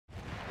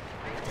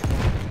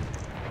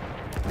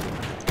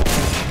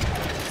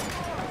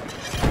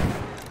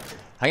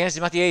Hi guys,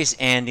 it's Mattiace,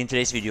 and in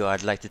today's video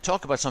I'd like to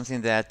talk about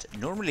something that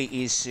normally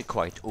is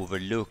quite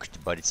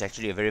overlooked, but it's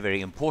actually a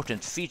very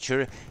important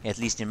feature, at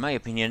least in my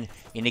opinion,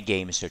 in a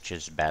game such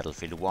as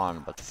Battlefield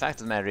 1. But the fact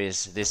of the matter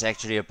is, this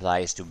actually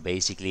applies to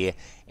basically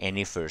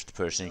any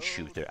first-person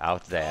shooter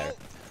out there.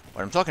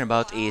 What I'm talking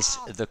about is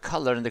the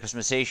color and the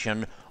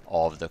customization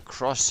of the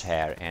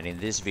Crosshair, and in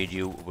this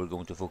video we're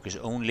going to focus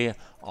only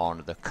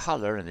on the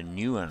color and the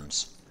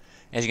nuance.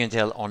 As you can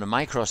tell, on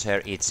my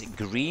Crosshair it's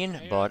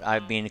green, but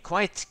I've been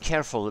quite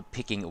careful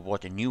picking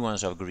what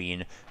nuance of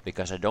green,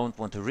 because I don't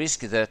want to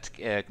risk that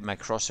my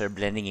Crosshair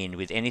blending in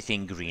with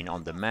anything green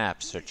on the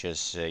map, such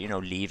as,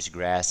 leaves,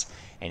 grass,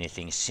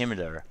 anything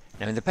similar.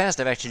 Now in the past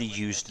I've actually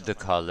used the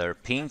color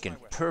pink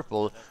and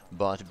purple,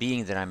 but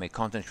being that I'm a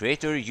content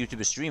creator,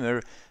 YouTuber,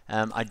 streamer,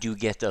 I do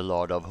get a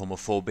lot of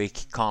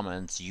homophobic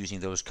comments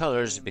using those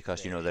colors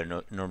because,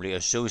 they're normally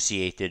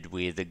associated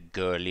with the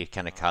girly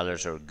kind of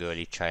colors or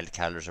girly child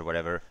colors or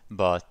whatever.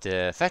 But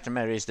fact of the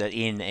matter is that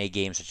in a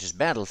game such as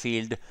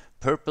Battlefield,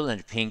 purple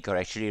and pink are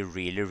actually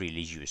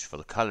really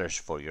useful colors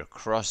for your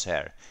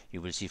Crosshair.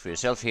 You will see for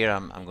yourself here.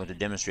 I'm going to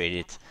demonstrate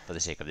it for the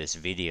sake of this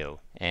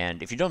video.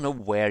 And if you don't know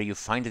where you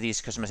find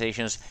these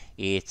customizations,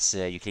 it's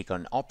you click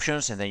on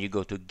options and then you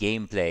go to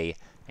gameplay,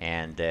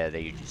 and there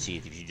you see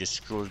it if you just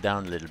scroll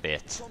down a little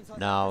bit.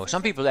 Now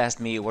some people asked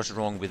me what's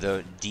wrong with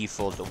the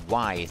default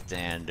white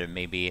and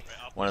maybe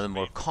one of the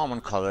more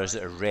common colors,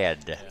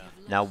 red.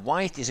 Now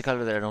white is a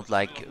color that I don't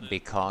like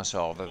because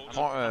of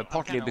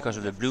partly because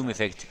of the bloom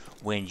effect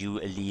when you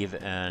leave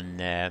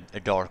a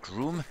dark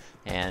room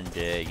and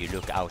you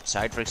look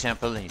outside, for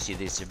example, and you see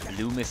this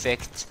bloom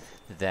effect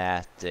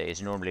that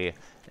is normally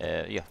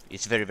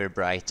it's very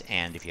bright,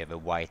 and if you have a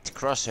white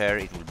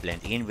Crosshair it will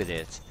blend in with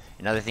it.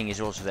 Another thing is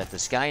also that the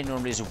sky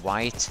normally is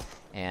white,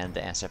 and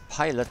as a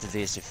pilot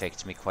this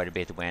affects me quite a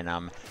bit when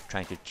I'm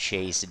trying to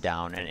chase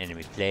down an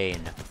enemy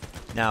plane.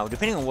 Now,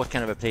 depending on what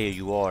kind of a player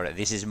you are,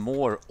 this is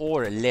more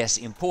or less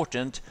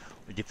important,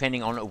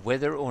 depending on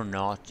whether or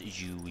not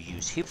you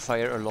use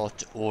hipfire a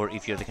lot, or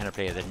if you're the kind of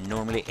player that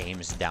normally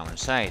aims down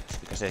sight.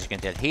 Because as you can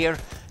tell here,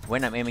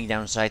 when I'm aiming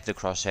down sight, the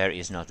Crosshair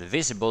is not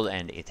visible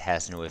and it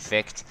has no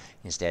effect.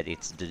 Instead,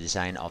 it's the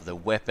design of the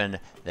weapon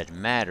that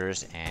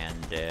matters, and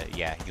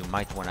you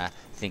might want to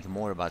think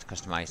more about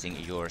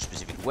customizing your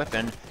specific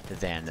weapon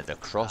than the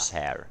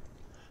Crosshair.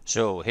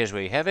 So here's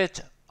where you have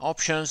it,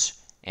 options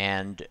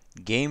and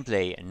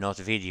gameplay, not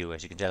video.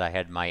 As you can tell, I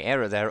had my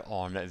error there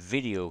on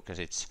video because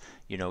it's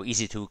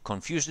easy to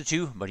confuse the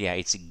two, but yeah,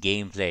 it's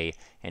gameplay.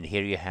 And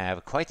here you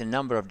have quite a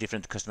number of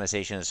different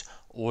customizations.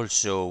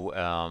 Also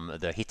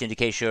the hit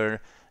indicator,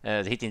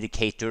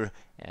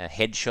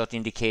 headshot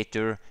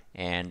indicator,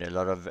 and a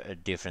lot of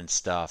different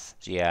stuff.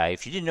 So yeah,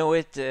 if you didn't know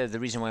it, the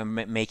reason why I'm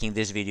making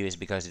this video is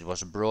because it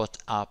was brought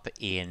up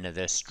in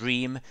the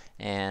stream,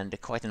 and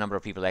quite a number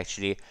of people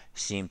actually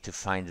seem to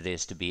find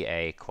this to be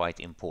a quite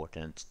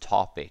important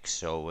topic.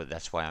 So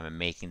that's why I'm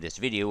making this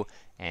video,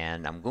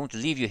 and I'm going to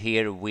leave you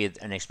here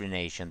with an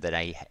explanation that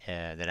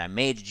I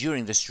made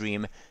during the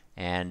stream,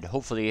 and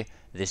hopefully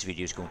this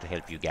video is going to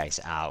help you guys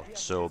out.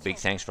 So big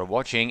thanks for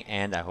watching,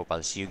 and I hope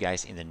I'll see you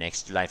guys in the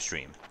next live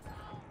stream.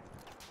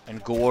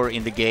 And gore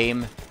in the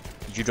game,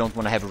 you don't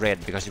want to have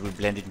red because it will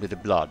blend in with the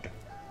blood.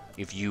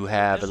 If you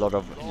have a lot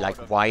of like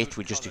white,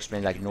 we just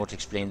explained, like Nort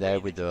explained there,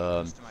 with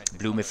the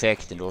bloom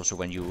effect, and also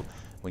when you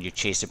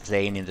chase a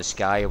plane in the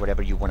sky or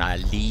whatever, you want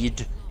to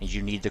lead, and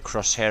you need the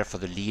Crosshair for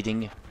the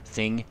leading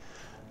thing.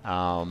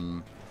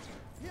 So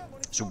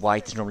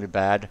white is normally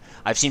bad.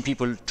 I've seen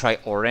people try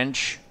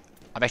orange.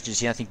 I've actually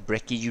seen, I think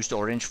Brekkie used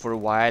orange for a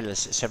while,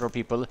 several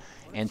people,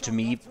 and to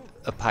me,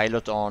 a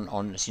pilot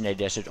on Sinai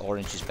Desert,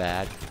 orange is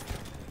bad.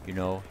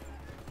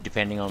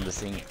 Depending on the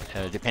thing,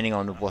 depending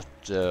on what,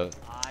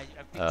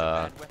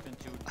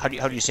 how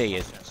do you say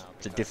it?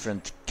 The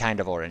different kind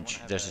of orange.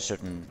 There's a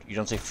certain, you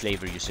don't say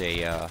flavor, you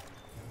say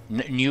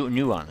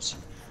nuance.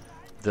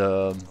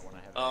 The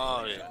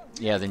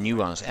the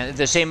nuance, and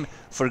the same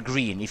for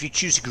green. If you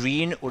choose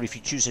green or if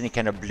you choose any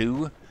kind of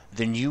blue,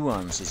 the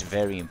nuance is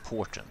very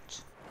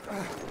important.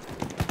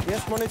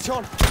 Yes,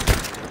 Munition.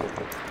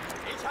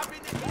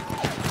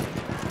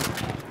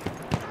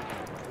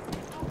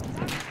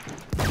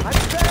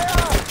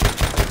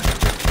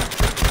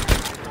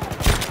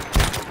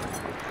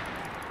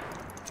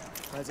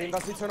 Mal sehen,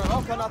 was Sie zu einer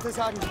Rauchgranate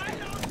sagen.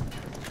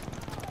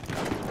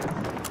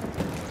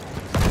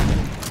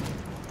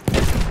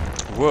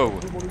 Whoa,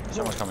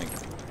 someone's coming.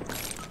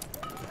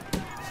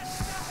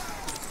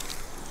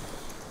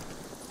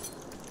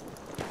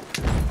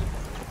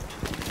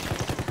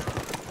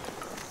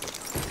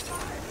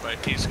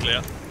 Right, he's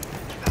clear.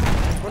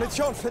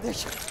 Munition für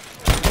dich.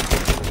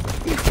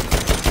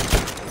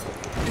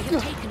 We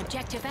have taken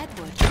objective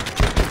Edward.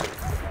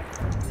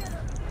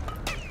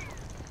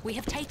 We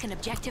have taken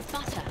objective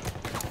Butter.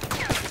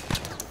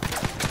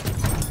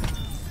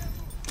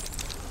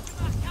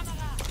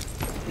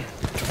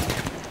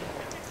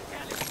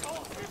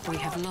 We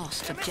have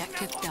lost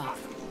objective Duff.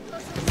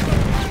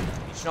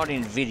 It's not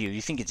in video.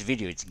 You think it's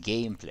video, it's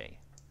gameplay.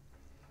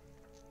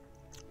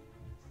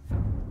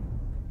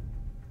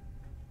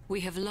 We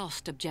have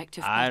lost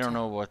objective I butter. don't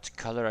know what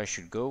color I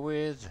should go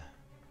with.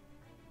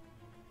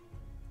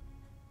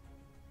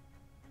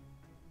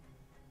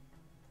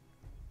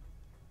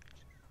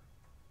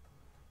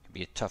 Could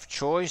be a tough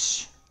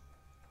choice.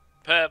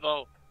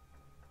 Purple.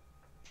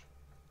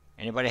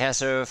 Anybody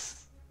has a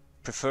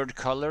preferred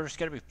color? It's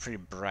gotta be pretty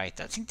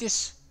bright. I think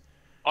this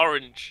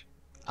Orange.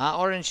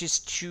 orange is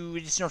too.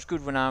 It's not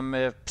good when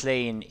I'm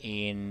playing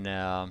in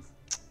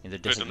the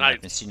desert,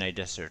 night. in Sinai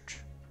Desert.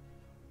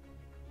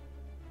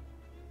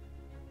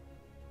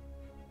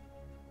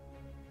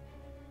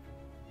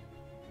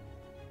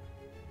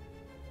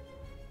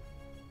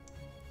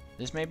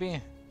 This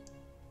maybe?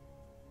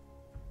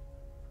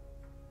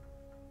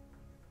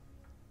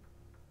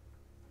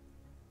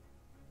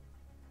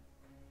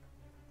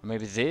 Or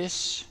maybe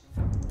this?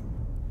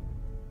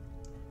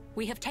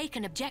 We have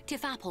taken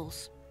objective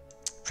apples.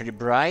 Pretty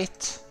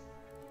bright.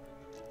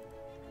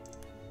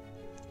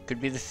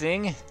 Could be the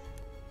thing.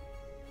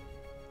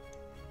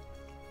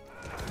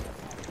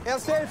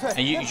 Erste Hilfe.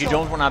 And you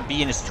don't want to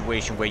be in a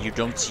situation where you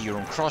don't see your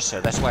own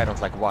crosshair. That's why I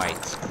don't like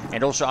white.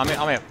 And also, I'm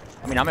a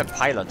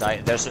pilot.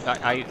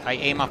 I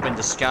aim up in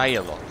the sky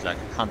a lot, like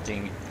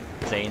hunting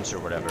planes or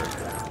whatever.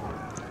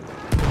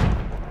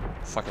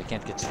 Fuck, I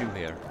can't get through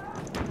here.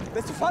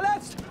 Bist du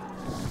verletzt?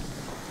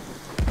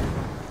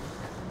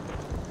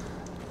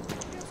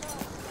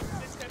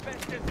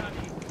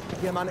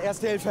 Hier, Mann,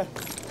 Erste Hilfe.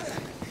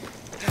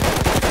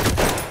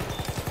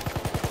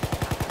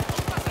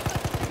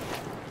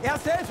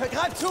 Erste Hilfe,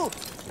 greif zu!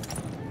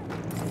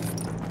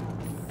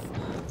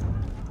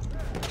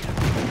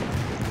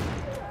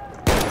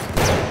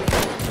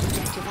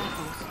 Objective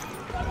apples.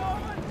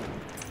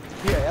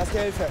 Hier, Erste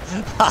Hilfe.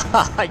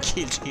 I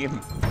killed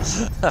him.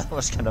 That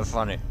was kind of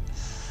funny.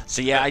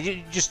 So yeah,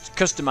 I just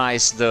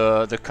customize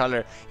the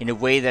color in a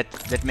way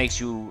that makes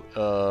you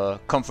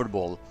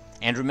comfortable.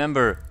 And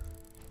remember,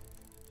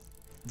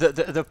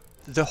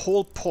 the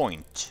whole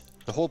point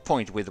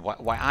with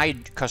why I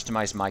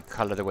customize my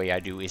color the way I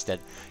do is that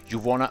you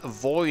want to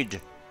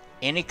avoid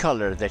any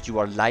color that you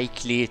are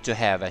likely to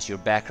have as your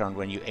background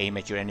when you aim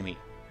at your enemy.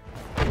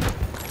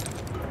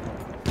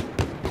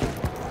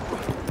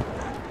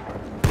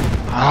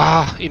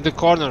 Ah, in the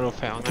corner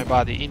of on my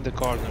body, in the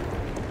corner.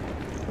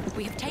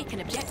 We have taken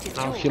objective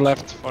Now George. he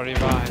left for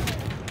revive.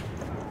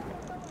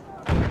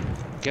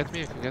 Get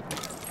me if you get me.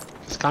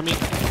 He's coming.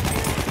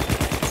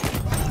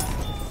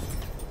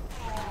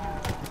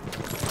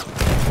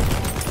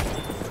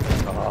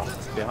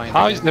 Behind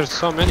How him. is there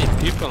so many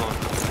people on?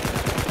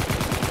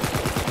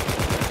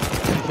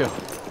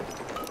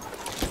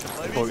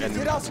 Wie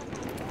sieht aus?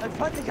 Ein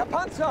feindlicher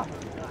Panzer!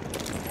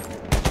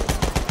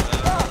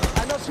 Ah,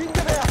 ein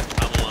Maschinengewehr!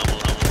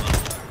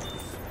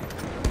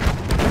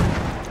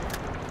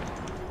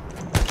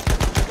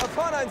 Da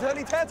vorne ein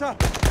Sanitäter!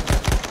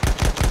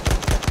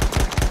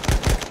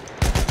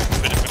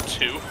 Bit of a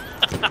two.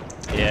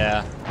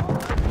 Yeah.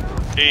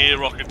 A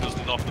rocket does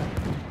nothing.